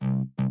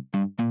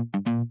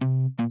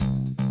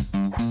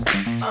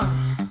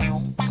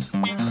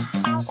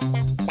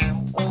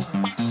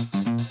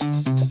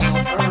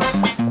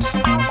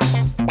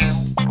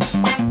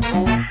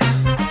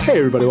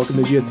everybody, welcome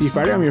to GSC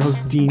Friday. I'm your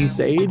host, Dean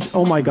Sage.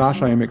 Oh my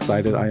gosh, I am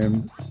excited. I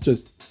am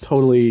just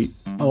totally,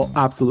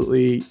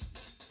 absolutely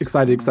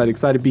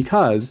excited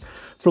because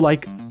for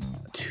like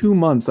 2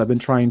 months I've been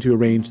trying to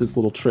arrange this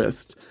little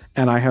tryst,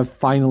 and I have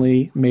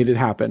finally made it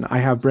happen. I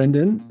have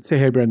Brendan. Say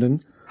hey, Brendan.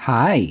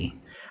 Hi.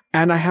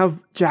 And I have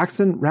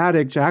Jackson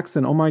Radic.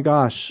 Jackson, oh my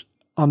gosh,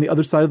 on the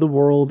other side of the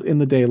world in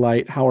the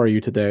daylight. How are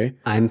you today?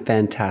 I'm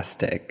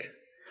fantastic.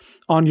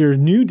 On your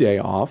new day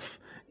off.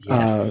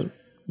 Yes.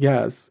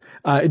 Yes.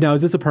 Now,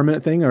 is this a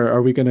permanent thing, or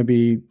are we going to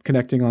be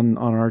connecting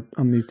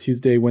on these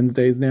Tuesday,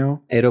 Wednesdays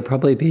now? It'll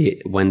probably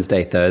be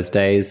Wednesday,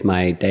 Thursdays.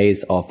 My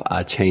days off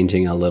are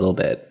changing a little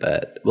bit,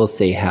 but we'll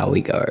see how we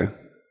go.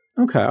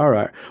 Okay, all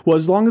right. Well,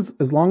 as long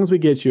as we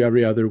get you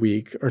every other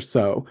week or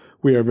so,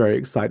 we are very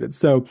excited.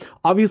 So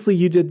obviously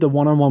you did the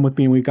one-on-one with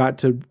me, and we got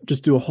to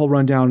just do a whole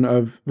rundown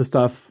of the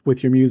stuff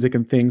with your music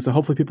and things. So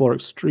hopefully people are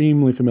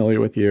extremely familiar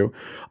with you.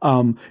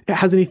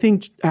 Has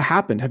anything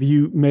happened? Have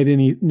you made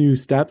any new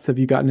steps? Have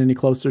you gotten any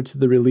closer to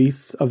the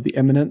release of The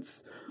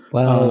Eminence?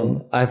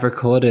 Well, I've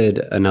recorded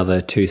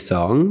another 2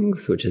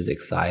 songs, which is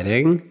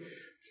exciting.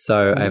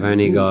 So I've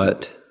only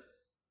got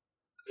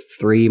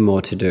 3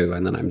 more to do,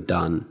 and then I'm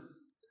done.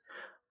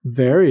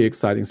 Very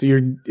exciting. So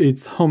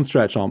it's home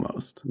stretch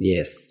almost.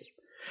 Yes.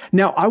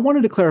 Now, I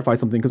wanted to clarify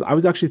something because I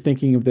was actually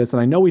thinking of this,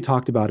 and I know we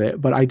talked about it,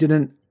 but I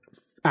didn't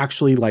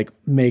actually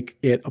make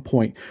it a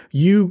point.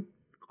 You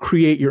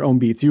create your own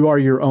beats. You are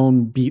your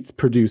own beats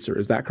producer.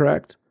 Is that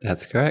correct?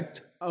 That's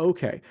correct.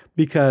 Okay.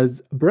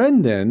 Because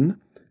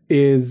Brendan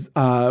is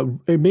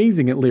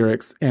amazing at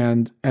lyrics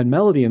and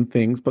melody and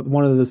things, but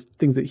one of the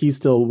things that he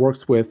still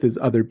works with is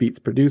other beats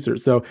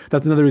producers. So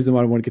that's another reason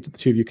why I want to get to the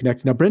two of you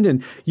connected. Now,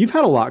 Brendan, you've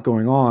had a lot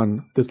going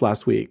on this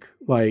last week.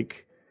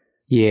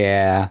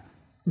 Yeah,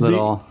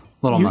 little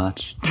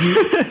much.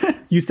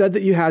 You said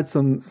that you had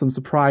some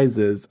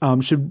surprises.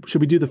 Should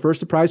we do the first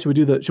surprise? Should we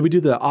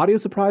do the audio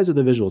surprise or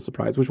the visual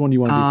surprise? Which one do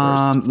you want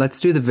to do first? Let's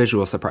do the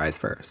visual surprise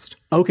first.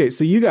 Okay,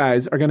 so you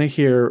guys are going to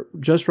hear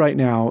just right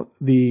now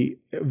the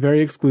very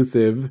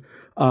exclusive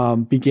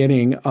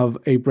beginning of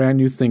a brand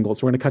new single.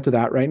 So we're going to cut to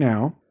that right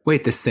now.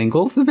 Wait, the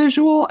single's the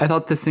visual? I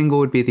thought the single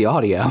would be the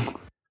audio.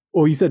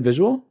 Oh, you said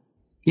visual?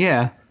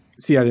 Yeah.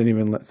 See, I didn't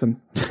even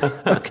listen.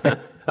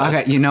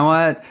 Okay, you know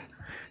what?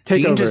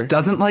 Dean just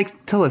doesn't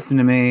like to listen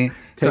to me.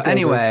 So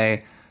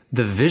anyway,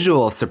 the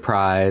visual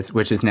surprise,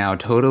 which is now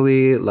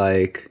totally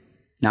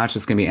now it's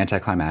just going to be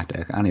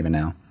anticlimactic. I don't even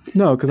know.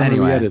 No, because I'm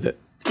going to re-edit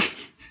it.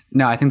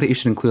 No, I think that you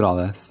should include all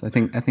this. I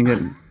think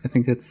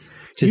it's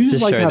just to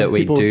show that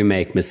we do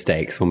make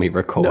mistakes when we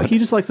record. No, he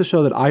just likes to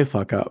show that I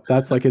fuck up.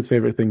 That's his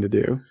favorite thing to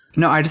do.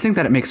 No, I just think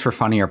that it makes for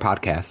funnier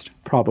podcast.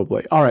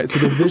 Probably. All right. So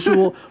the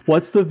visual,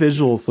 what's the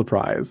visual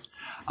surprise?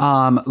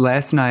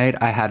 Last night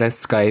I had a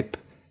Skype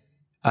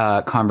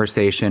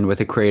conversation with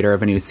a creator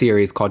of a new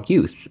series called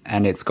Youth,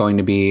 and it's going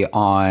to be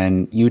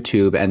on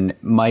YouTube and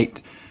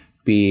might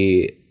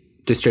be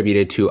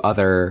distributed to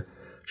other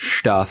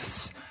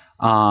stuffs.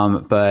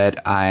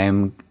 But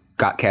I'm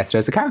got cast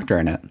as a character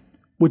in it,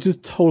 which is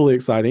totally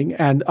exciting.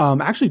 And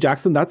actually,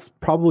 Jackson, that's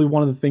probably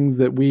one of the things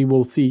that we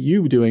will see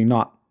you doing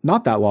not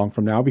that long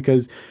from now,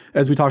 because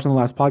as we talked on the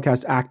last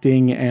podcast,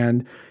 acting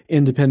and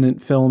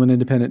independent film and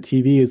independent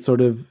TV is sort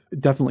of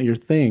definitely your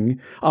thing.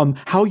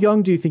 How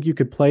young do you think you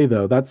could play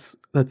though? That's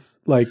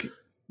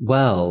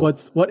well,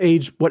 what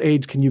age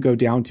can you go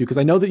down to? Because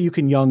I know that you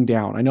can young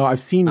down. I know I've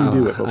seen you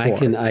do it before.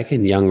 I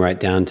can young right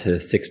down to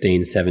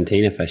 16,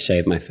 17 if I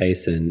shave my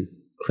face and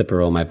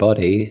clipper all my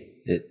body.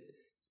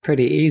 It's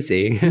pretty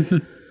easy.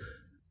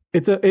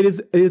 It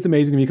is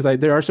amazing to me because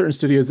there are certain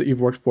studios that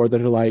you've worked for that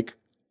are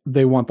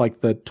they want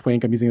the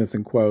twink. I'm using this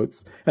in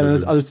quotes. And then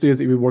there's other studios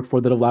that you've worked for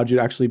that allowed you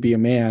to actually be a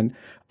man.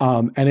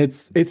 And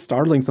it's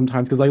startling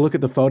sometimes because I look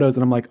at the photos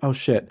and I'm like, oh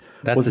shit,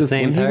 that's was the this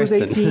same when person.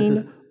 He was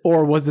 18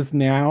 or was this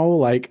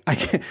now? I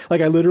can't,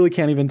 I literally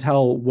can't even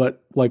tell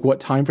what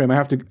time frame. I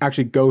have to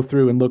actually go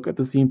through and look at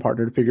the scene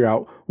partner to figure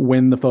out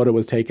when the photo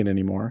was taken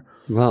anymore.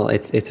 Well,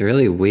 it's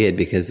really weird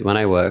because when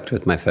I worked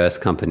with my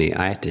first company,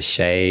 I had to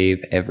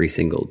shave every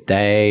single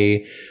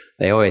day.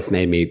 They always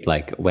made me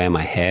wear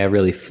my hair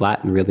really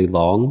flat and really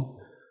long.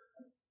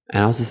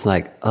 And I was just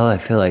like, oh, I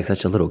feel like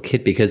such a little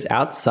kid because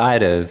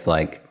outside of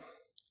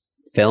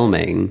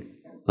filming,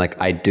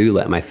 I do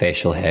let my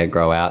facial hair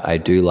grow out. I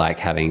do like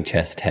having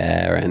chest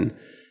hair and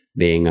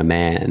being a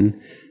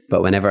man.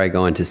 But whenever I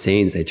go into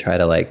scenes, they try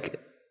to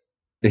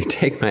they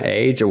take my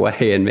age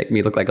away and make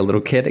me look like a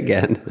little kid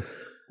again.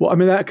 Well, I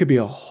mean, that could be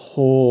a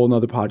whole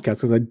nother podcast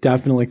because I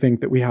definitely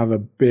think that we have a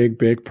big,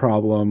 big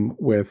problem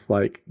with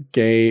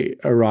gay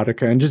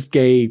erotica and just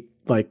gay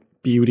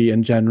beauty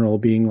in general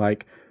being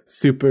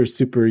super,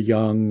 super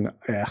young.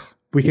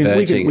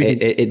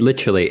 It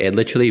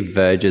literally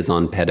verges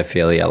on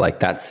pedophilia.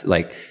 That's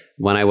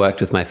when I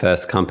worked with my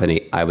first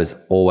company, I was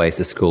always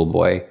a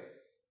schoolboy.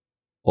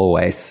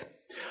 Always.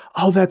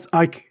 Oh, that's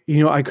I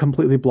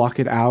completely block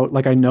it out.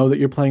 I know that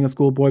you're playing a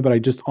schoolboy, but I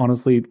just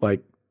honestly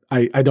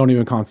I don't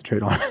even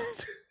concentrate on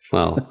it.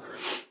 Well,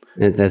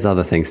 there's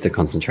other things to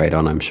concentrate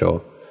on, I'm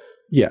sure.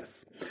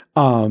 Yes.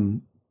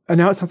 And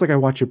now it sounds like I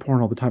watch your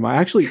porn all the time.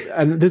 I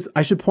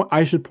should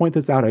point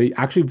this out. I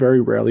actually very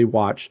rarely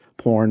watch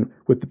porn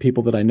with the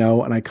people that I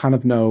know, and I kind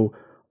of know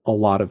a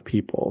lot of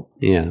people.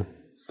 Yeah.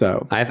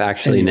 So I've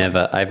actually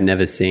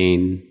never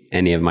seen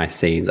any of my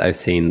scenes. I've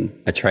seen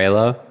a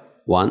trailer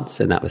once,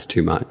 and that was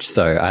too much.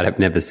 So I've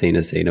never seen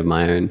a scene of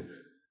my own.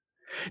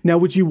 Now,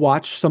 would you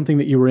watch something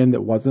that you were in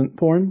that wasn't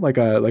porn, like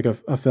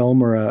a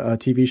film or a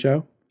TV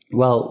show?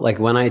 Well, like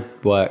when I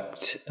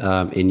worked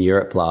in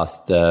Europe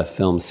last, the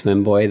film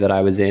Swim Boy that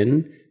I was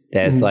in,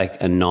 there's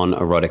like a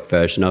non-erotic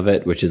version of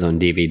it, which is on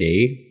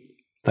DVD,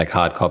 like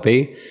hard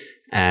copy.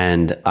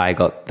 And I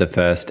got the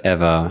first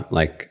ever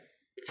like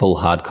full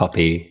hard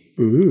copy.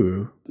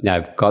 Ooh. Yeah,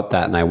 I've got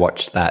that, and I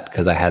watched that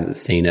because I hadn't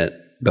seen it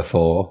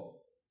before.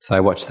 So I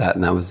watched that,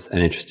 and that was an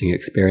interesting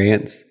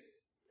experience.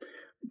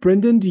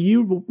 Brendan, do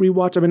you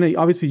rewatch? I mean,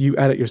 obviously you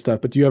edit your stuff,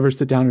 but do you ever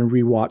sit down and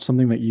rewatch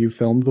something that you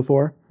filmed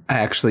before? I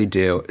actually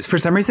do. For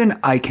some reason,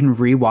 I can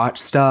rewatch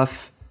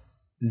stuff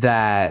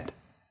that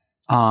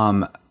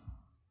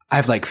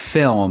I've like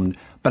filmed,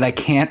 but I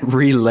can't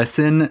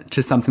re-listen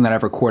to something that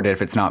I've recorded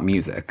if it's not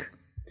music.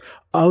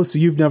 Oh, so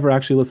you've never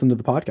actually listened to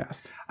the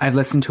podcast? I've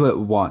listened to it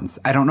once.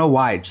 I don't know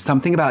why.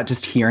 Something about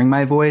just hearing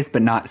my voice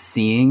but not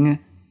seeing.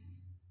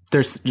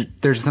 There's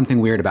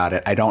something weird about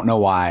it. I don't know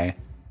why.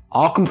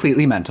 All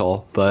completely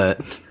mental,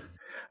 but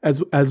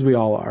as we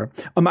all are.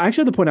 I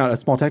actually have to point out a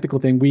small technical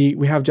thing.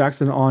 We have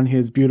Jackson on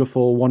his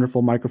beautiful,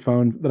 wonderful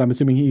microphone that I'm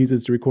assuming he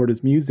uses to record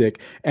his music.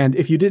 And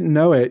if you didn't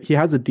know it, he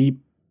has a deep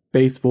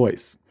bass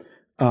voice.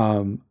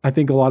 I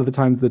think a lot of the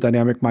times the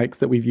dynamic mics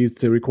that we've used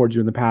to record you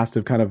in the past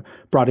have kind of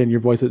brought in your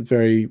voice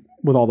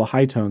with all the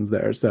high tones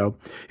there. So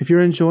if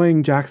you're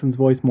enjoying Jackson's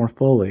voice more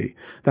fully,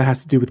 that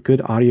has to do with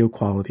good audio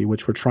quality,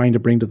 which we're trying to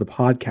bring to the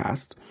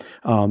podcast.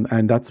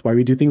 And that's why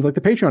we do things like the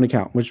Patreon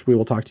account, which we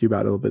will talk to you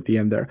about a little bit at the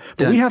end there.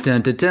 But we have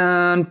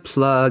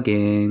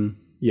plugging.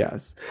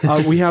 Yes.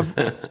 We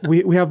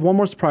have one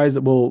more surprise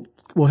that we'll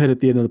hit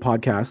at the end of the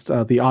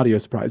podcast, the audio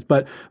surprise.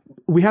 But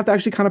we have to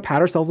actually kind of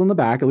pat ourselves on the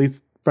back, at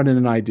least Brendan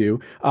and I do.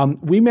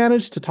 We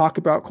managed to talk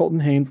about Colton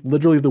Haynes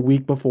literally the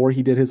week before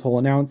he did his whole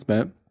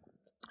announcement.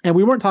 And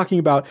we weren't talking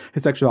about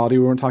his sexuality.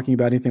 We weren't talking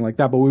about anything like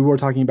that. But we were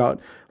talking about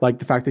like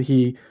the fact that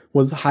he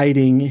was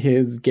hiding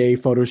his gay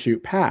photo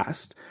shoot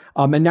past.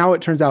 And now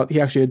it turns out he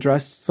actually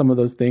addressed some of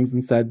those things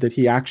and said that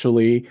he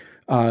actually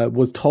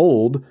was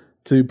told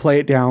to play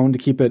it down, to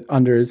keep it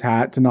under his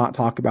hat, to not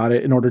talk about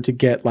it in order to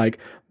get like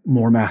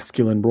more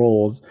masculine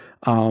roles.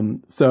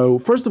 So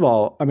first of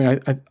all, I mean,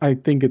 I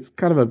think it's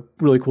kind of a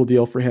really cool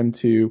deal for him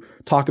to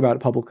talk about it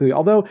publicly,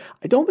 although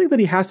I don't think that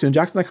he has to. And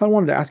Jackson, I kind of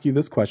wanted to ask you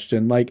this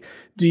question. Like,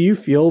 do you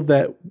feel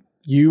that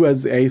you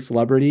as a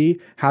celebrity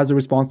has a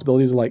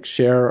responsibility to like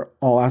share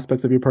all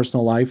aspects of your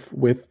personal life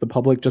with the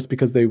public just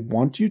because they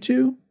want you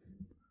to?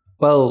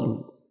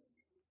 Well,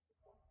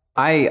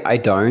 I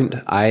don't.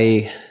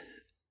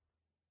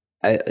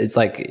 It's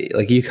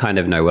like you kind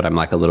of know what I'm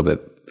like a little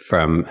bit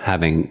from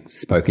having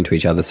spoken to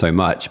each other so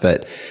much,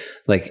 but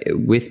like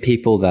with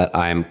people that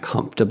I'm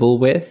comfortable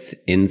with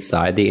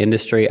inside the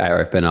industry, I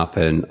open up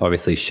and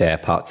obviously share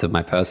parts of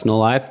my personal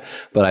life,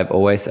 but I've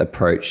always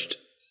approached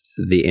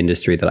the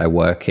industry that I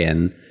work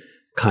in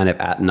kind of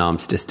at an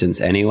arm's distance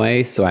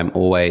anyway. So I'm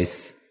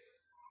always,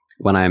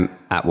 when I'm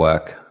at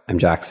work, I'm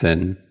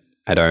Jackson.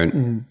 I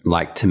don't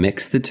like to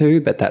mix the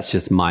two, but that's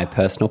just my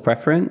personal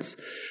preference.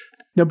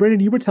 Now, Brendan,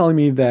 you were telling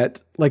me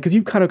that, like, because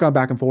you've kind of gone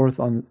back and forth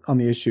on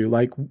the issue.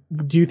 Like,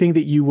 do you think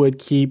that you would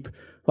keep,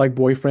 like,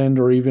 boyfriend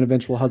or even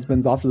eventual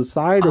husbands off to the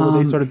side, or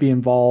would they sort of be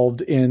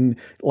involved in,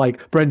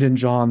 like, Brendan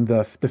John,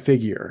 the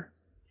figure?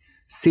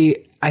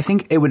 See, I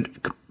think it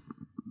would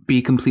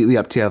be completely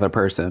up to the other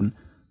person.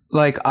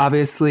 Like,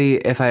 obviously,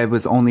 if I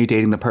was only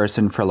dating the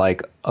person for,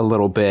 like, a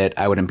little bit,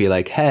 I wouldn't be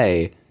like,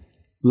 hey,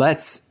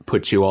 let's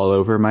put you all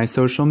over my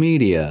social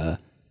media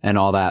and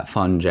all that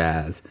fun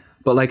jazz.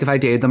 But like if I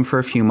dated them for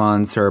a few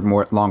months or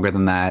more longer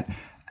than that,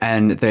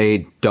 and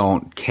they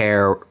don't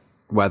care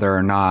whether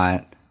or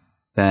not,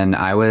 then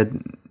I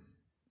would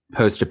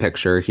post a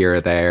picture here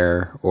or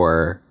there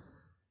or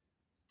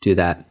do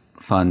that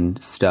fun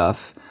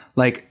stuff.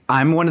 Like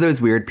I'm one of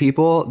those weird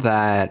people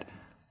that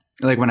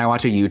like when I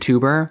watch a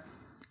YouTuber,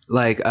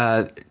 like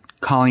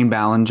Colleen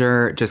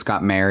Ballinger just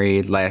got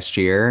married last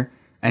year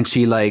and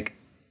she like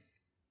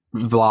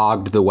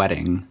vlogged the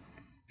wedding.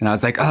 And I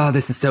was like, oh,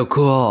 this is so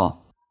cool.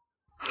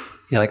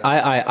 Yeah, like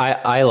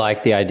I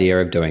like the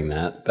idea of doing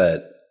that,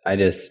 but I'm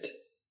just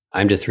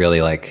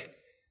really like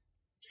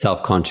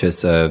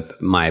self-conscious of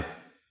my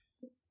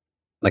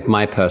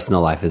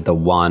personal life is the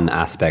one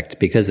aspect,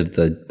 because of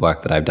the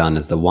work that I've done,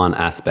 is the one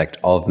aspect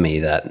of me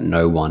that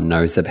no one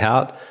knows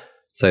about.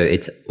 So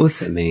it's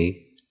for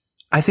me.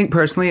 I think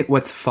personally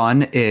what's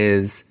fun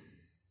is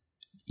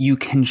you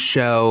can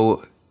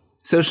show,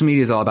 social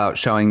media is all about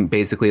showing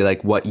basically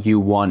like what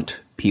you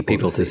want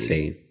people to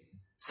see.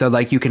 So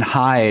like you can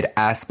hide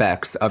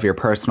aspects of your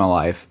personal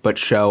life, but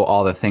show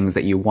all the things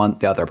that you want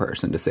the other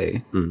person to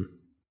see.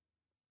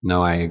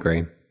 No, I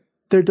agree.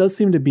 there does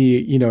seem to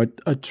be,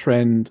 a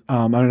trend.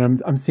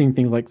 I'm seeing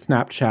things like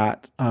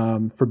Snapchat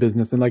for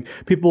business, and like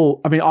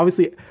people. I mean,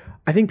 obviously,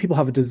 I think people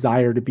have a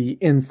desire to be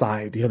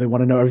inside. They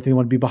want to know everything. They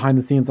want to be behind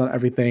the scenes on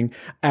everything.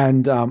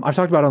 And I've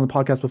talked about it on the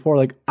podcast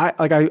before.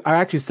 I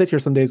actually sit here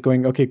some days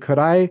going, okay, could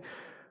I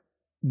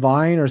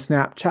Vine or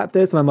Snapchat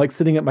this? And I'm like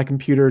sitting at my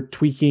computer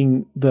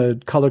tweaking the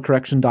color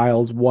correction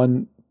dials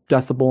 1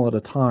 decibel at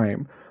a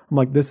time. I'm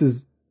like, this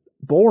is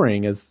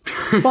boring as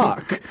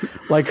fuck.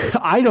 Like,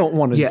 I don't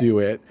want to do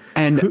it.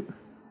 And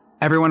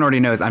everyone already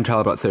knows I'm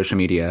terrible about social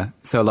media.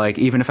 So like,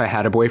 even if I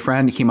had a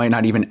boyfriend, he might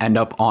not even end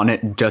up on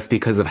it just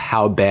because of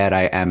how bad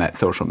I am at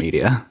social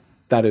media.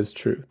 That is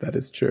true.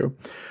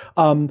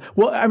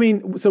 Well, I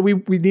mean, so we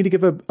need to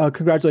give a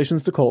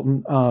congratulations to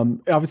Colton.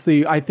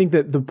 Obviously, I think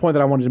that the point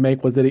that I wanted to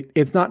make was that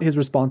it's not his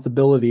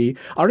responsibility.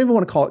 I don't even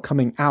want to call it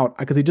coming out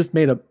because he just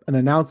made an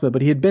announcement,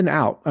 but he had been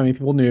out. I mean,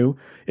 people knew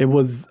it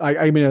was.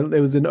 I mean,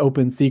 it was an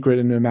open secret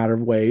in a matter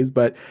of ways.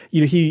 But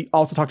he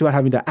also talked about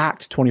having to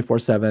act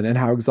 24/7 and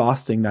how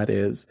exhausting that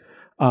is.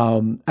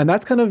 And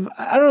that's kind of,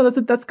 I don't know,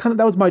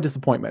 that was my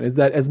disappointment, is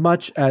that as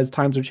much as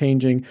times are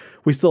changing,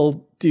 we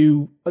still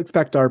do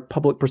expect our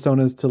public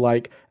personas to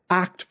like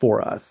act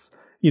for us,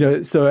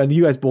 so, and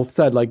you guys both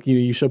said like,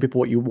 you show people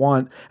what you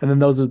want. And then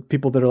those are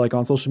people that are like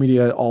on social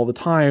media all the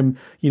time,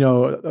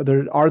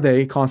 are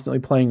they constantly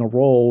playing a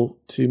role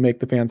to make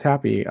the fans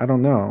happy? I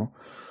don't know.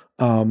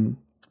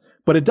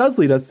 But it does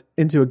lead us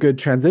into a good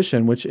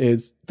transition, which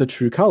is the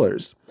true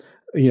colors,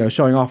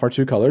 showing off our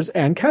true colors.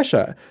 And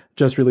Kesha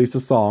just released a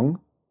song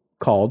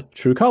called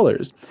True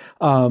Colors.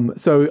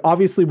 So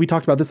obviously we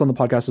talked about this on the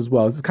podcast as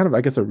well. This is kind of, I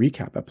guess, a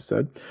recap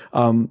episode.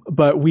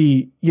 But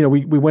we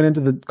went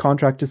into the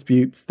contract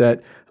disputes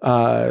that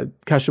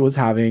Kesha was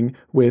having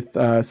with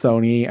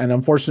Sony. And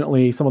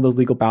unfortunately, some of those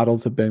legal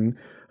battles have been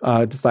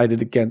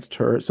decided against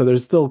her. So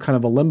there's still kind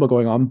of a limbo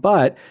going on,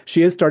 but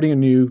she is starting a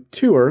new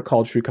tour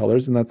called True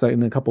Colors, and that's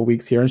in a couple of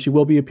weeks here. And she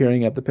will be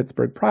appearing at the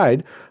Pittsburgh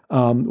Pride,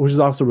 which is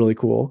also really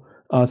cool.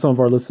 Some of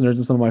our listeners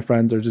and some of my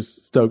friends are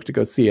just stoked to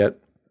go see it.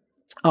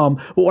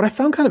 But what I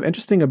found kind of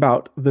interesting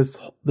about this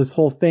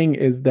whole thing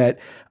is that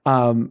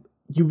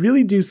you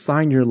really do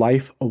sign your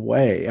life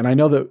away. And I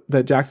know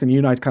that Jackson, you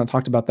and I kind of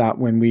talked about that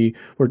when we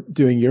were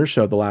doing your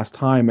show the last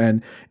time.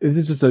 And this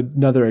is just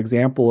another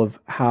example of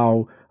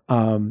how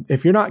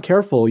if you're not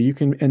careful, you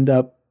can end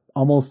up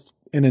almost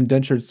an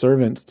indentured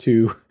servant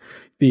to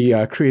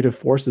the creative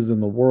forces in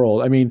the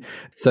world. I mean,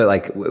 so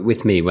like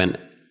with me, when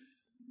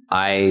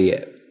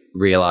I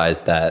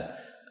realized that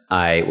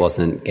I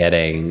wasn't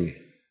getting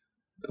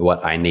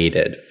what I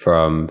needed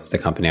from the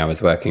company I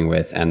was working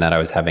with, and that I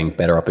was having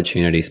better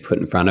opportunities put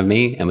in front of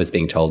me and was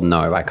being told,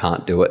 no, I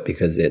can't do it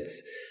because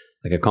it's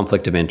like a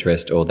conflict of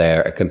interest or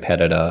they're a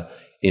competitor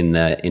in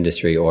the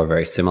industry or a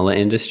very similar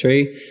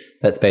industry.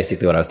 That's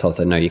basically what I was told.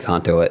 So no, you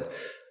can't do it.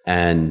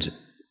 And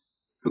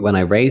when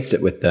I raised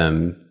it with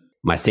them,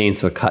 my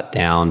scenes were cut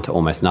down to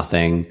almost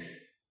nothing.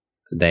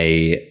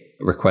 They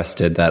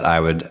requested that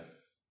I would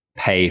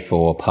pay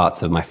for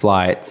parts of my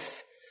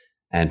flights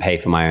and pay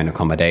for my own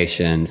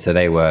accommodation. So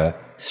they were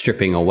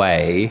stripping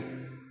away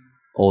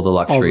all the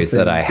luxuries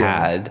that I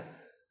had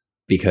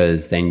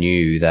because they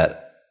knew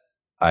that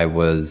I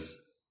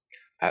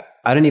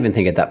don't even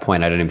think at that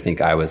point, I don't even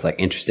think I was like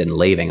interested in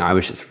leaving. I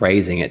was just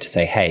raising it to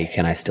say, hey,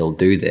 can I still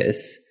do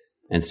this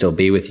and still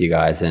be with you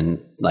guys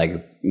and like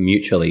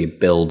mutually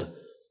build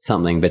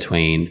something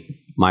between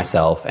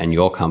myself and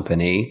your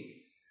company?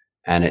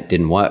 And it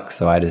didn't work.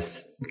 So I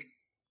just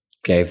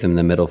gave them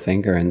the middle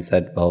finger and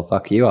said, well,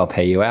 fuck you, I'll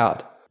pay you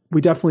out.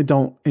 We definitely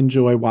don't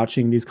enjoy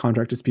watching these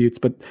contract disputes,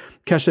 but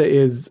Kesha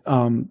is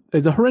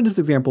a horrendous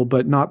example,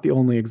 but not the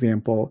only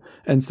example.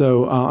 And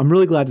so I'm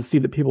really glad to see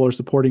that people are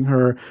supporting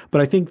her.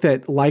 But I think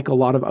that like a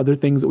lot of other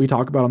things that we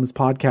talk about on this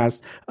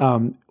podcast,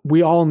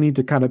 we all need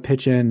to kind of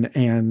pitch in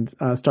and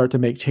start to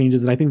make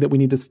changes. And I think that we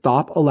need to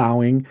stop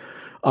allowing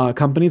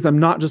companies, I'm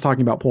not just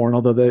talking about porn,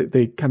 although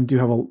they kind of do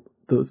have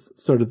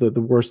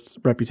the worst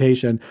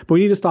reputation, but we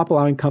need to stop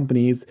allowing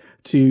companies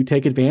to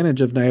take advantage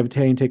of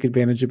naivete and take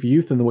advantage of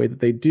youth in the way that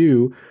they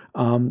do.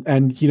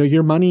 And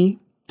your money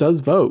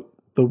does vote.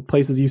 The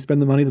places you spend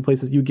the money, the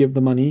places you give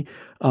the money,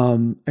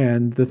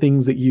 and the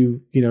things that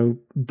you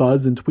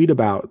buzz and tweet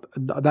about,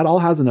 that all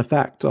has an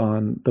effect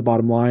on the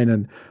bottom line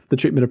and the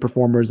treatment of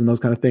performers and those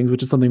kind of things,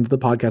 which is something that the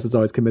podcast is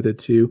always committed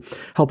to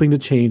helping to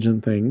change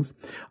and things.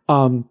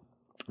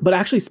 But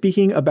actually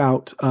speaking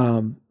about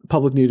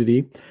public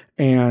nudity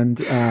and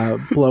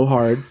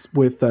blowhards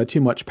with too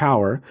much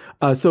power.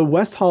 So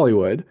West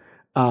Hollywood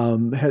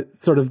had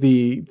sort of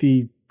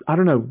the I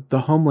don't know, the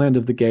homeland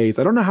of the gays.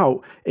 I don't know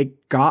how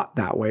it got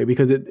that way,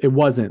 because it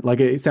wasn't like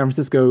San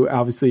Francisco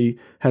obviously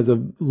has a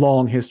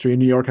long history, and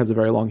New York has a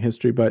very long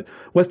history, but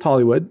West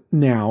Hollywood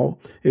now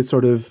is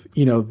sort of,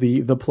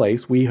 the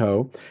place,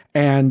 WeHo.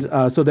 And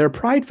so their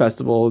Pride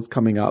Festival is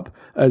coming up,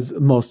 as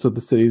most of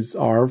the cities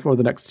are, for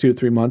the next 2 to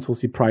 3 months. We'll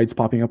see prides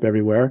popping up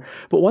everywhere.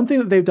 But one thing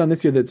that they've done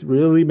this year that's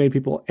really made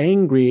people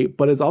angry,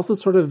 but is also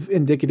sort of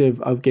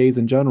indicative of gays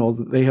in general, is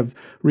that they have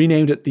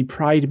renamed it the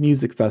Pride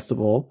Music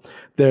Festival.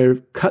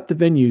 They've cut the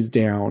venues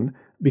down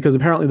because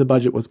apparently the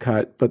budget was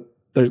cut, but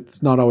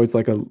there's not always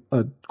like a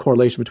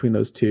correlation between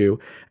those two.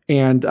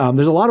 And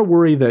there's a lot of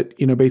worry that,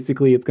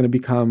 basically it's going to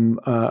become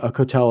a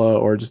Coachella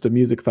or just a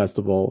music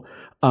festival.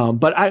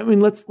 But I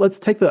mean, let's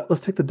take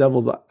the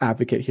devil's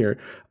advocate here.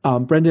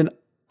 Brendan,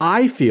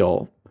 I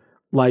feel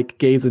like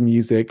gays in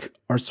music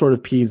are sort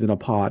of peas in a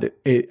pod.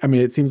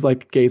 It seems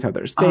like gays have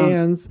their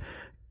stands.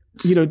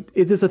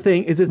 Is this a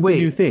thing? Is this the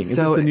new thing? Is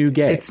this the new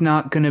gay? It's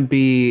not going to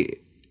be...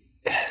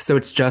 So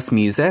it's just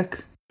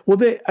music? Well,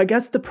 I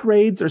guess the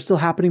parades are still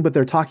happening, but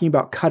they're talking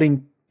about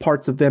cutting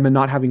parts of them and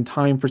not having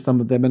time for some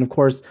of them. And of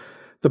course,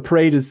 the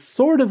parade is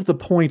sort of the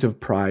point of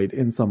Pride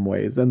in some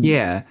ways, and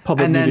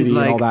public nudity and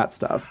all that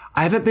stuff.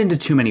 I haven't been to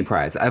too many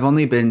prides. I've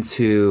only been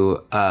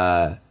to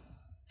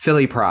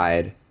Philly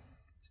Pride,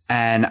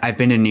 and I've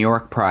been to New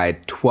York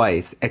Pride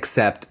twice,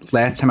 except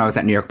last time I was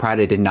at New York Pride,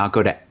 I did not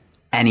go to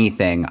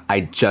anything.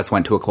 I just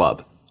went to a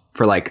club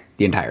for like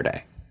the entire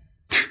day.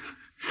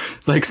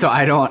 So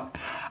I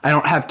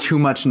don't have too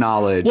much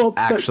knowledge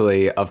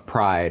of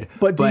Pride.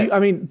 But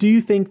do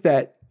you think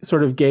that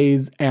sort of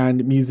gays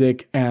and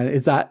music, and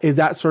is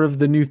that sort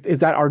of is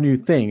that our new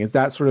thing? Is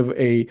that sort of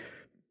a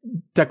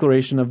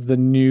declaration of the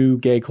new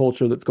gay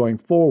culture that's going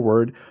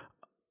forward?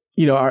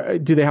 Do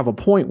they have a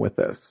point with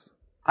this?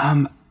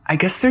 I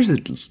guess there's a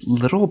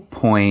little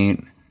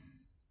point.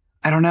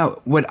 I don't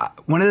know.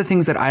 One of the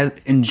things that I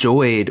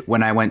enjoyed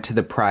when I went to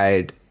the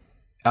Pride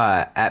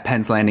at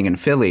Penn's Landing in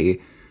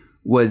Philly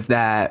was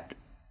that,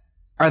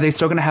 are they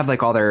still going to have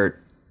like all their...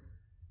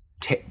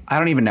 I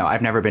don't even know.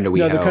 I've never been to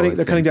WeHo. No,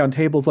 they're cutting down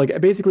tables. Like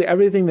basically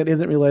everything that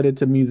isn't related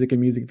to music and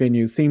music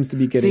venues seems to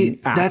be getting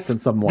axed in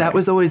some way. That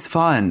was always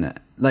fun.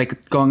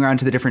 Like going around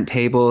to the different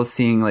tables,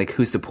 seeing like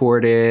who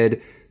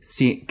supported,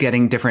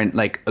 getting different,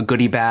 like a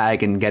goodie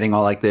bag and getting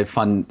all like the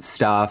fun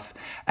stuff.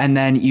 And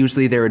then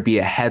usually there would be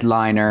a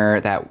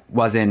headliner that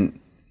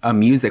wasn't a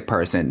music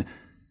person.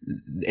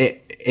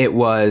 It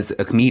was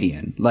a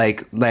comedian.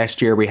 Like last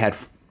year we had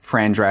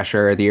Fran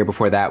Drescher. The year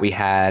before that we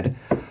had,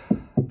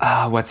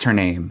 what's her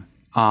name?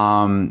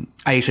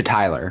 Aisha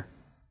Tyler.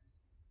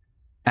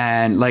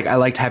 And like, I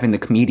liked having the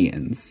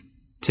comedians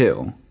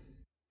too.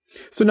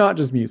 So not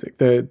just music.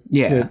 And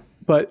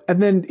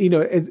then,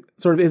 is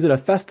it a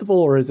festival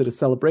or is it a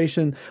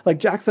celebration? Like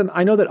Jackson,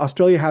 I know that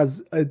Australia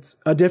has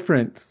a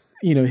different,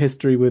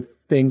 history with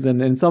things.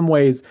 And in some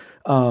ways,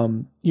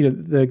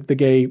 the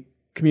gay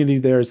community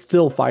there is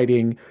still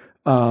fighting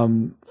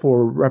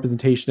for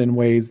representation in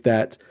ways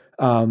that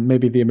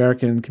maybe the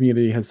American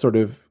community has sort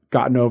of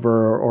gotten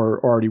over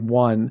or already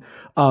won.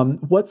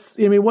 What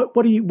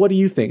do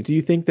you think? Do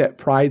you think that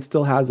Pride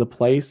still has a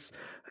place?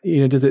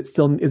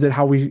 Is it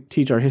how we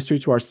teach our history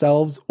to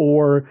ourselves,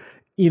 or,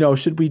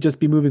 should we just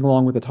be moving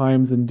along with the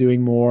times and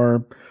doing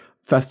more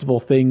festival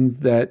things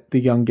that the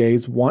young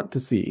gays want to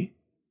see?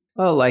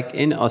 Well, like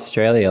in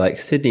Australia, like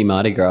Sydney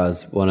Mardi Gras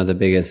is one of the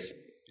biggest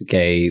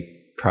gay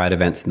Pride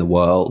events in the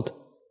world.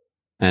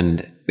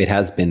 And it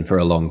has been for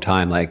a long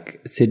time.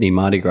 Like Sydney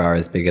Mardi Gras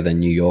is bigger than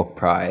New York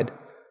Pride.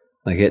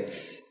 Like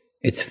it's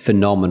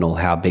phenomenal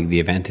how big the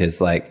event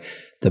is. Like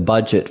the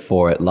budget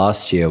for it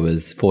last year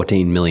was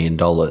 $14 million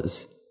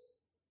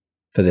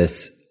for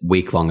this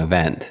week-long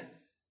event.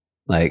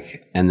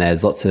 Like, and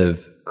there's lots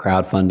of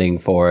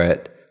crowdfunding for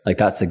it. Like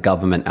that's a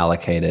government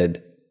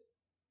allocated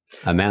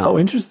amount. Oh,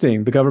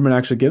 interesting. The government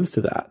actually gives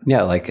to that.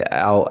 Yeah, like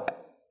our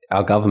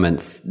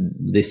governments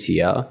this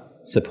year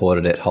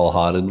supported it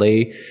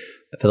wholeheartedly.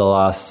 For the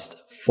last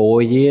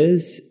 4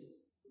 years,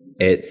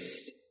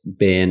 it's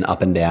been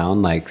up and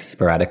down, like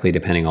sporadically,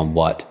 depending on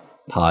what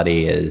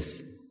party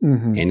is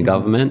in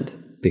government,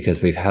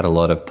 because we've had a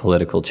lot of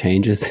political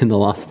changes in the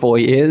last 4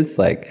 years,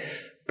 like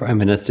prime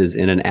ministers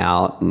in and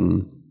out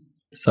and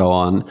so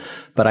on.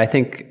 But I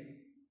think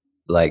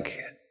like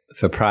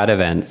for Pride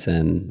events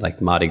and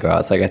like Mardi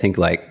Gras, like I think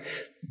like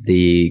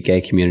the gay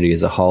community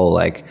as a whole,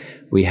 like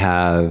we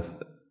have,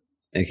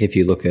 like if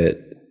you look at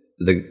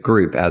the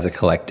group as a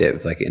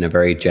collective, like in a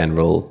very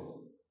general,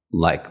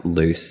 like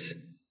loose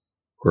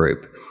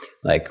group,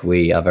 like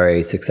we are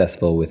very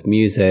successful with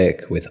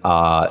music, with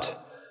art,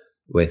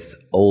 with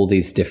all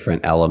these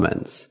different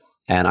elements.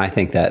 And I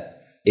think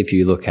that if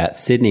you look at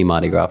Sydney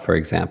Mardi Gras, for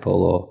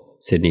example, or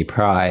Sydney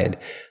Pride,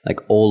 like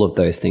all of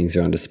those things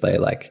are on display.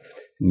 Like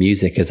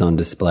music is on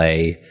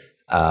display,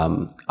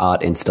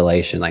 art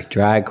installation, like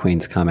drag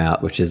queens come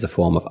out, which is a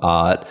form of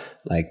art.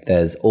 Like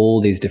there's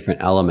all these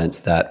different elements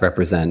that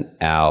represent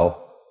our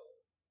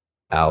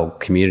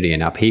community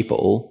and our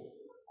people.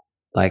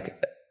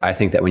 Like I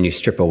think that when you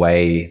strip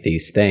away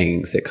these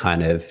things, it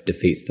kind of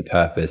defeats the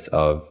purpose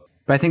of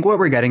But I think what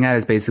we're getting at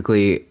is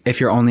basically if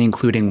you're only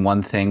including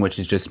one thing, which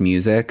is just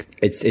music,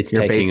 It's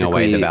taking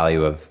away the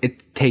value of...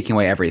 It's taking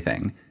away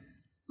everything.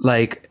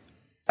 Like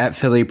at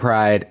Philly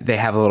Pride, they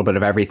have a little bit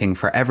of everything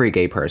for every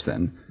gay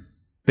person.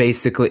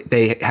 Basically,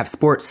 they have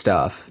sports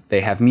stuff,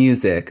 they have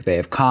music, they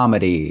have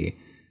comedy,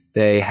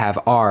 they have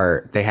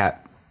art, they have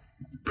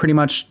pretty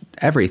much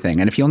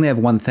everything. And if you only have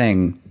one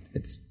thing,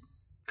 it's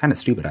kind of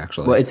stupid,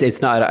 actually. Well,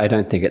 it's not. I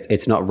don't think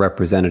it's not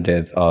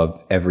representative of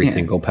every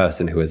single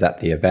person who is at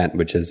the event,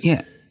 which is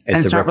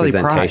it's a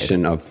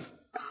representation of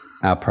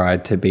our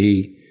pride to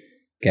be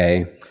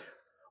gay.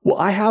 Well,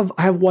 I have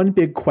one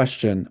big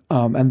question,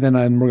 and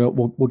then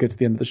we'll get to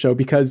the end of the show,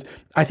 because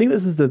I think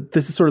this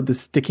is sort of the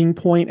sticking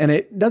point, and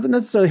it doesn't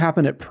necessarily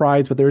happen at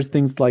prides, but there's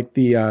things like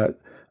the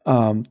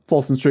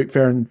Folsom Street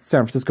Fair in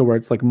San Francisco where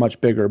it's like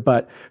much bigger.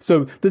 But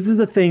so this is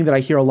a thing that I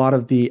hear a lot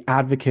of the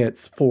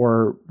advocates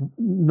for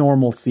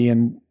normalcy,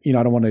 and I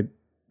don't want to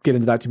get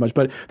into that too much,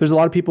 but there's a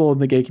lot of people in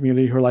the gay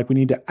community who are like, we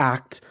need to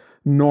act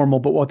normal,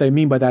 but what they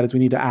mean by that is we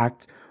need to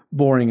act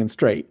boring and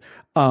straight.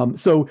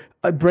 So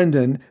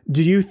Brendan,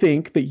 do you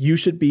think that you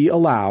should be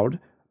allowed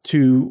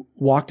to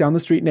walk down the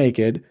street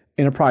naked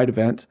in a pride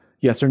event?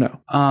 Yes or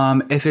no?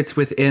 If it's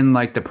within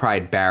like the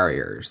pride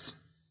barriers.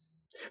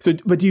 So,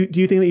 but do you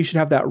think that you should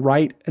have that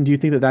right? And do you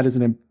think that is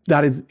an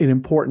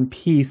important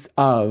piece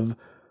of,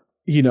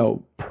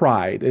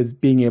 pride, is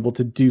being able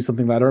to do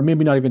something like that, or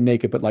maybe not even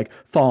naked, but like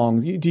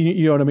thongs? You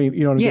know what I mean?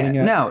 You know what I'm getting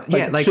at? No,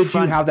 like should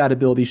you have that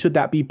ability? Should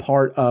that be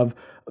part of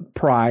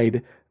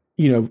pride?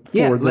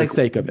 For the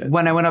sake of it.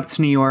 When I went up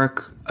to New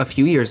York a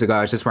few years ago,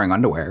 I was just wearing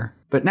underwear.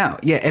 But no,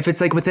 if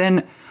it's like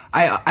within,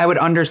 I would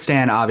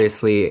understand,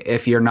 obviously,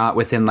 if you're not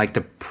within like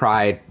the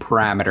pride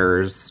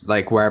parameters,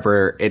 like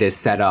wherever it is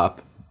set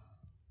up,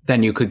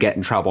 then you could get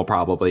in trouble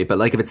probably. But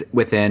like if it's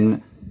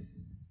within,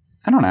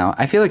 I don't know,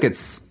 I feel like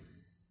it's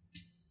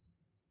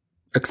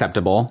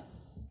acceptable.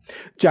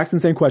 Jackson,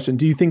 same question.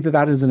 Do you think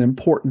that is an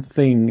important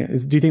thing?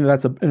 Do you think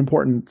that's an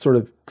important sort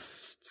of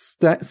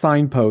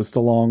signpost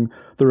along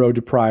the road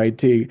to pride,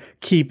 to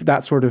keep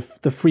that sort of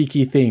the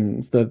freaky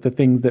things, the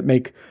things that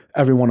make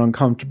everyone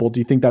uncomfortable?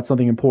 Do you think that's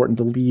something important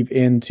to leave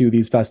into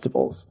these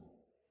festivals?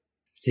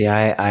 See,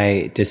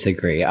 I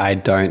disagree. I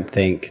don't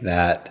think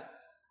that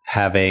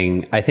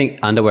I think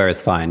underwear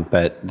is fine,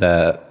 but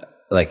the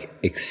like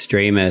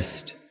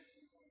extremist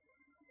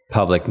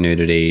public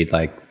nudity,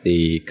 like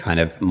the kind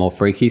of more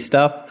freaky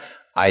stuff,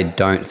 I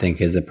don't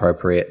think is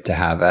appropriate to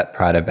have at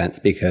pride events,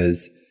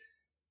 because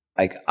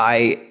like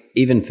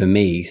even for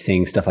me,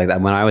 seeing stuff like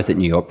that, when I was at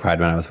New York Pride,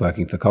 when I was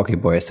working for Cocky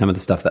Boy, some of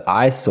the stuff that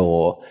I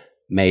saw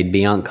made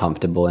me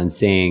uncomfortable. And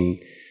seeing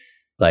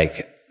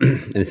like,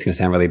 and it's going to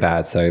sound really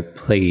bad, so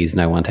please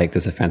no one take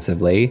this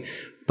offensively,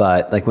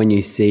 but like when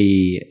you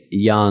see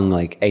young,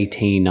 like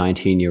 18,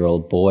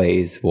 19-year-old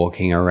boys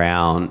walking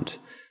around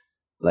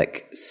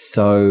like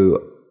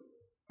so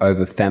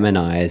over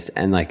feminized,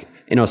 and like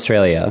in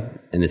Australia,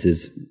 and this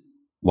is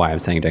why I'm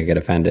saying don't get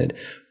offended,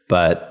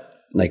 but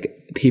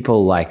like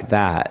people like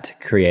that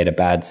create a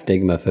bad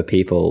stigma for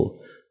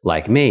people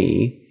like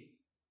me,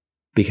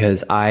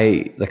 because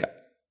I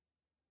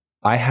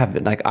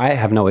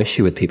have no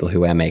issue with people who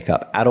wear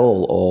makeup at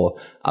all or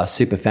are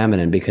super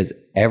feminine, because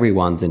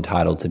everyone's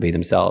entitled to be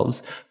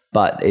themselves.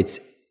 But it's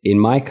in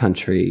my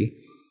country,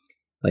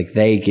 like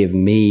they give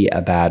me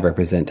a bad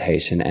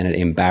representation and it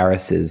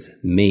embarrasses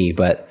me.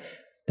 But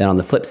then on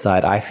the flip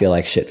side, I feel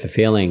like shit for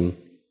feeling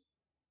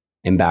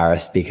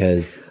embarrassed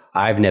because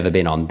I've never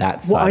been on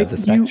that side of the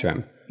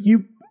spectrum.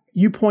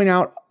 You point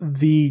out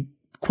the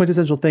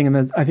quintessential thing, and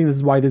I think this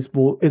is why this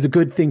is a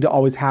good thing to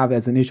always have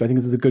as an issue. I think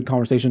this is a good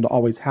conversation to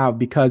always have,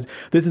 because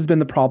this has been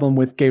the problem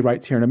with gay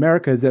rights here in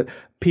America, is that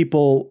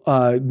people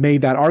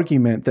made that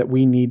argument that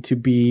we need to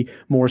be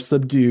more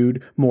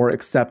subdued, more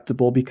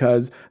acceptable,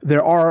 because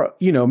there are,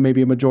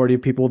 maybe a majority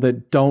of people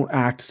that don't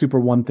act super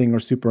one thing or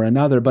super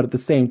another. But at the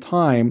same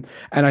time,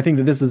 and I think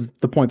that this is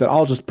the point that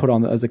I'll just put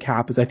on as a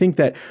cap, is I think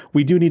that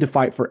we do need to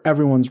fight for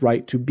everyone's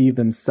right to be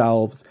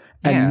themselves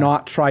and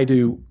not try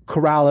to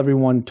corral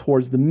everyone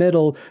towards the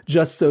middle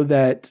just so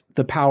that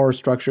the power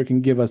structure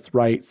can give us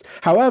rights.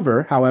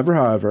 However,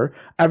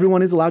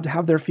 everyone is allowed to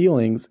have their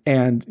feelings.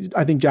 And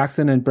I think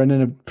Jackson and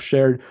Brendan have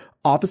shared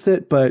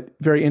opposite but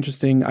very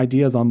interesting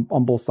ideas on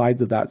both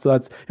sides of that. So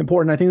that's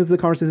important. I think this is the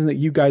conversation that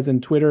you guys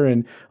in Twitter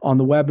and on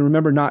the web, and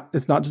remember,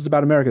 it's not just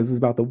about America, this is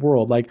about the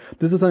world. Like,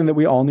 this is something that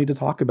we all need to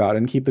talk about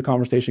and keep the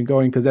conversation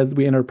going, because as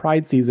we enter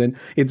Pride season,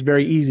 it's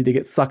very easy to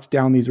get sucked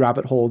down these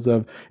rabbit holes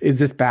of, is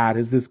this bad?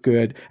 Is this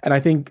good? And I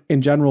think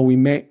in general, we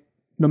may,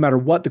 no matter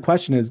what the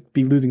question is,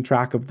 be losing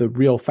track of the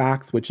real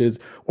facts, which is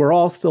we're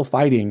all still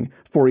fighting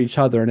for each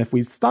other. And if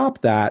we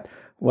stop that,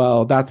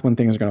 well, that's when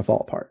things are going to fall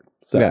apart.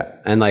 So yeah,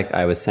 and like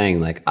I was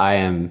saying, like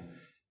I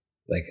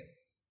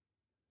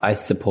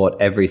support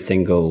every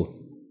single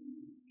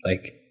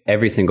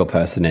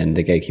person in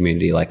the gay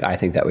community. Like I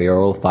think that we are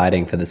all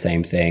fighting for the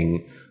same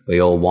thing.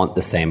 We all want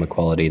the same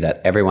equality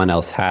that everyone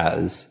else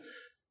has.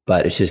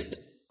 But it's just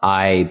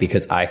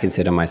because I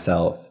consider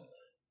myself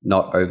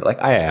not over,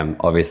 like I am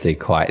obviously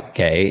quite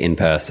gay in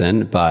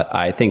person, but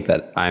I think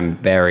that I'm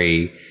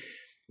very,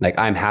 like,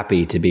 I'm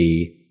happy to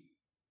be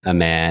a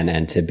man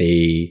and to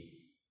be,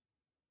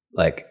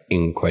 like,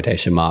 in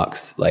quotation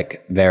marks,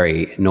 like,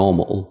 very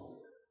normal.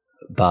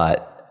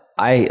 But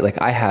I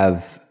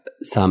have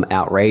some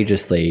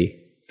outrageously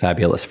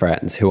fabulous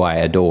friends who I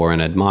adore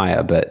and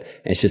admire, but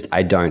it's just,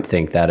 I don't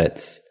think that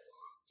it's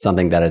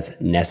something that is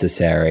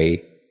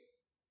necessary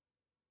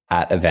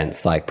at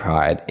events like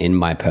Pride, in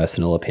my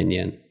personal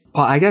opinion.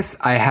 Well, I guess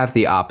I have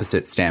the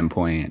opposite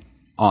standpoint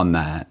on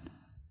that.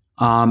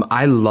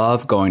 I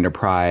love going to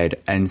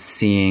Pride and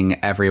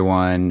seeing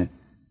everyone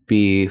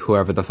be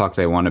whoever the fuck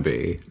they want to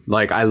be.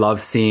 Like, I love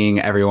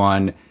seeing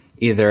everyone,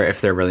 either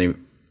if they're really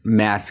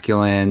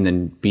masculine,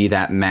 and be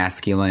that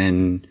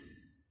masculine,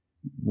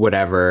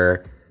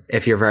 whatever.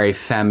 If you're very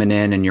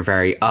feminine and you're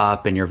very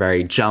up and you're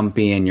very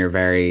jumpy and you're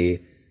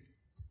very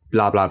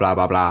blah, blah, blah,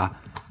 blah, blah,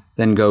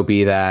 then go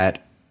be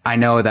that. I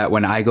know that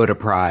when I go to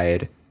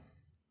Pride,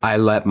 I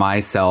let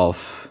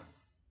myself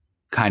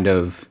kind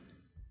of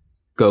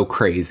go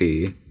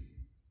crazy.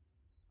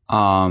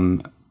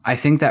 I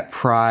think that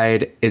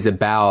Pride is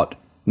about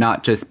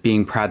not just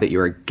being proud that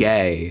you're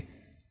gay,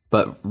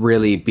 but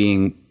really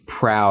being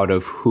proud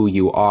of who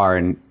you are,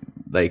 and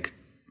like,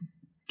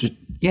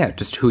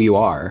 just who you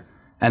are,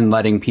 and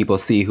letting people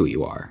see who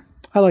you are.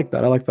 I like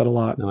that. I like that a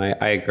lot. No,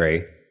 I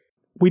agree.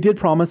 We did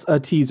promise a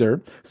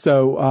teaser.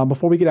 So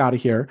before we get out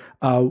of here,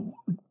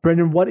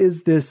 Brendan, what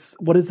is this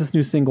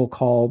new single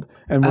called?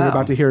 And we're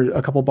about to hear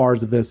a couple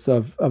bars of this,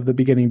 of the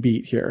beginning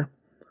beat here.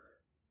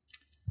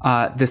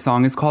 The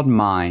song is called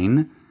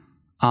Mine.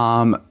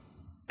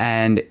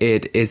 And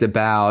it is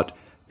about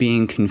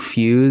being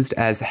confused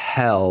as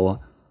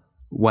hell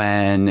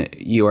when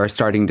you are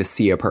starting to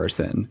see a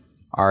person.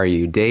 Are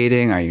you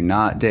dating? Are you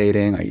not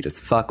dating? Are you just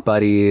fuck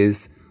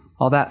buddies?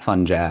 All that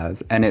fun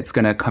jazz. And it's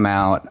going to come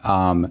out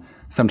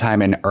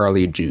sometime in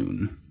early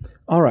June.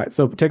 All right.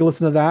 So take a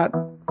listen to that.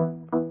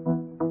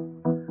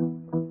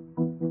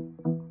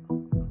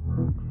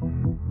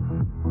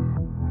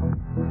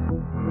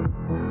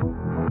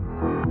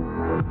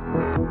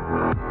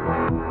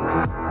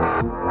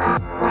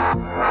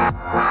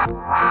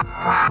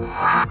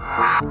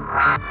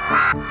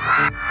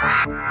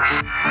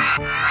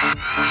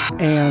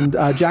 And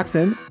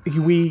Jackson,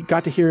 we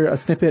got to hear a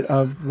snippet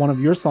of one of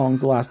your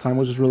songs the last time,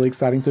 which is really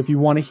exciting. So if you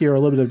want to hear a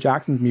little bit of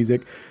Jackson's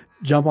music,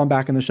 jump on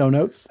back in the show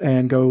notes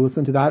and go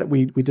listen to that.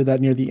 We did that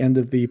near the end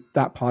of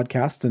that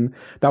podcast, and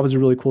that was a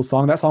really cool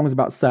song. That song was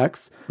about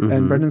sex,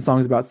 and Brendan's song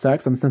is about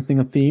sex. I'm sensing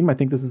a theme. I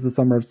think this is the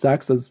summer of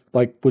sex, as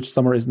like which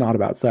summer is not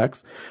about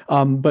sex.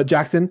 But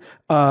Jackson,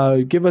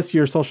 give us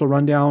your social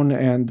rundown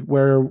and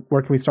where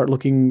can we start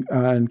looking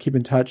and keep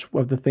in touch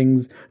of the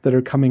things that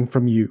are coming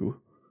from you.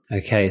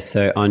 Okay,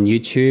 so on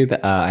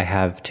YouTube, I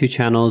have two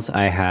channels.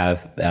 I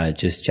have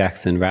just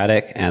Jackson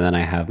Radic, and then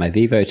I have my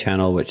Vivo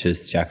channel, which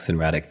is Jackson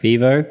Radic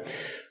Vivo.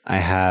 I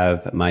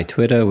have my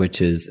Twitter, which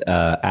is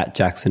at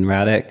Jackson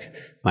Radic,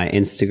 my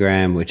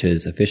Instagram, which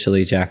is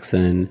officially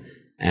Jackson,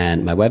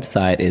 and my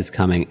website is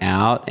coming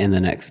out in the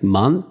next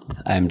month.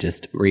 I'm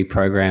just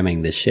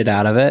reprogramming the shit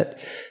out of it.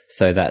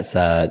 So that's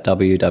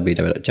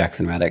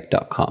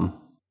www.jacksonradic.com.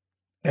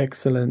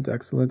 Excellent.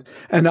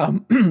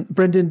 And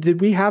Brendan,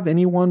 did we have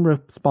anyone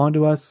respond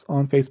to us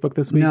on Facebook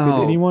this week? No,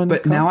 did anyone?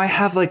 But now I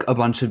have like a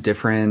bunch of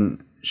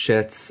different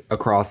shits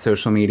across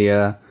social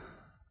media.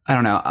 I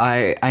don't know.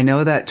 I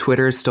know that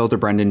Twitter is still to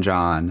Brendan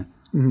John.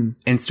 Mm-hmm.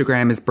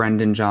 Instagram is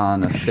Brendan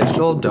John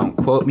Official. Don't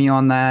quote me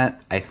on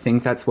that. I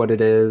think that's what it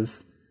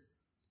is.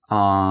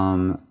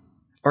 Or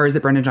is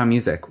it Brendan John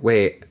Music?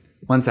 Wait.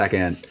 1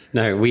 second.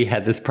 No, we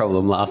had this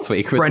problem last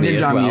week with Brendan me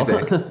John as well.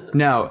 Music.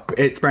 No,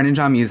 it's Brendan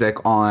John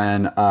Music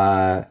on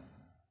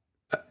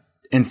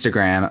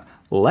Instagram.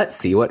 Let's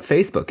see what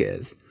Facebook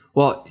is.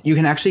 Well, you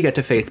can actually get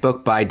to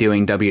Facebook by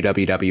doing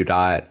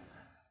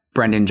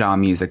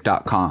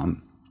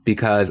www.brendanjohnmusic.com,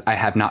 because I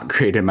have not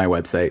created my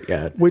website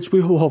yet. Which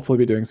we will hopefully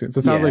be doing soon. So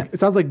it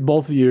sounds like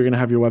both of you are going to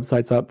have your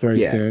websites up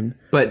very soon.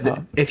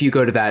 But if you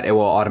go to that, it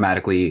will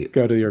automatically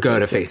go to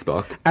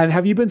Facebook. And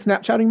have you been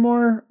Snapchatting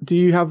more?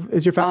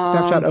 Is your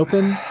Snapchat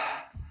open?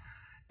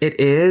 It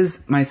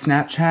is. My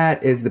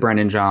Snapchat is the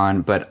Brendan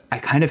John, but I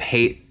kind of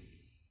hate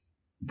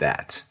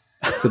that.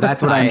 So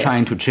that's what I'm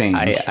trying to change.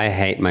 I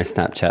hate my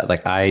Snapchat.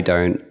 Like, I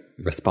don't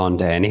respond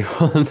to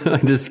anyone. I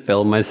just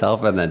film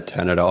myself and then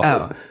turn it off.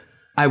 Oh.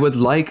 I would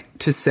like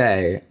to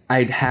say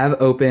I'd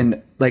have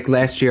opened, like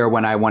last year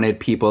when I wanted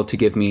people to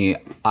give me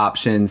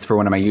options for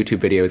one of my YouTube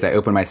videos, I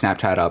opened my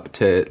Snapchat up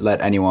to let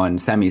anyone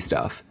send me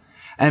stuff.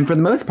 And for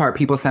the most part,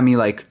 people send me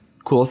like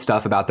cool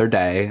stuff about their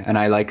day, and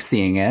I like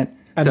seeing it.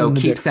 And so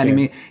keep sending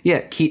me.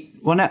 Yeah,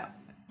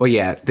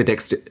 the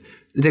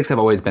dicks have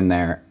always been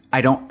there.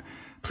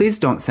 Please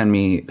don't send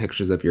me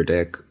pictures of your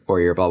dick or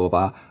your blah, blah,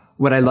 blah.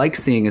 What I like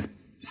seeing is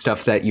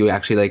stuff that you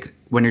actually like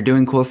when you're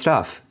doing cool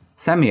stuff.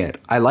 Send me it.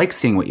 I like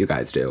seeing what you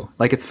guys do.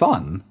 Like, it's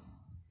fun.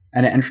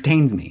 And it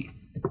entertains me.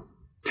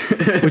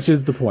 which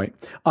is the point.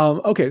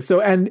 Okay,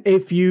 so and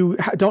if you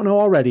don't know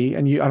already,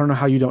 and I don't know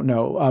how you don't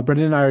know,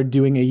 Brendan and I are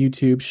doing a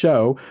YouTube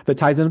show that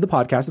ties into the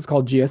podcast. It's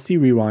called GSC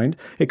Rewind.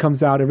 It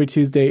comes out every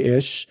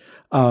Tuesday-ish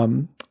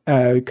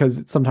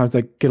because sometimes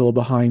I get a little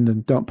behind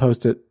and don't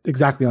post it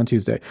exactly on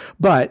Tuesday.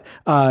 But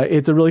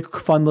it's a really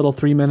fun little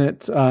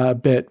 3-minute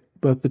bit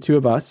with the two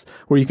of us,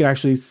 where you can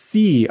actually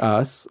see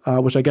us,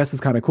 which I guess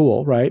is kind of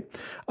cool, right?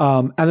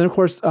 And then, of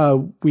course,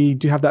 we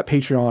do have that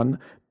Patreon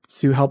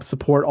to help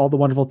support all the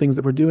wonderful things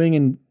that we're doing,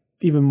 and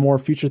even more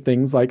future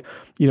things like,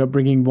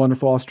 bringing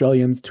wonderful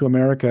Australians to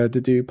America to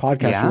do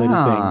podcast related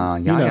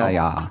things.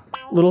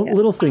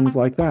 Little things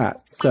like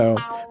that. So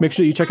make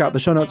sure you check out the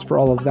show notes for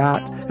all of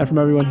that. And from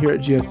everyone here at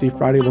GSC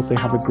Friday, we'll say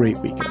have a great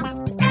weekend.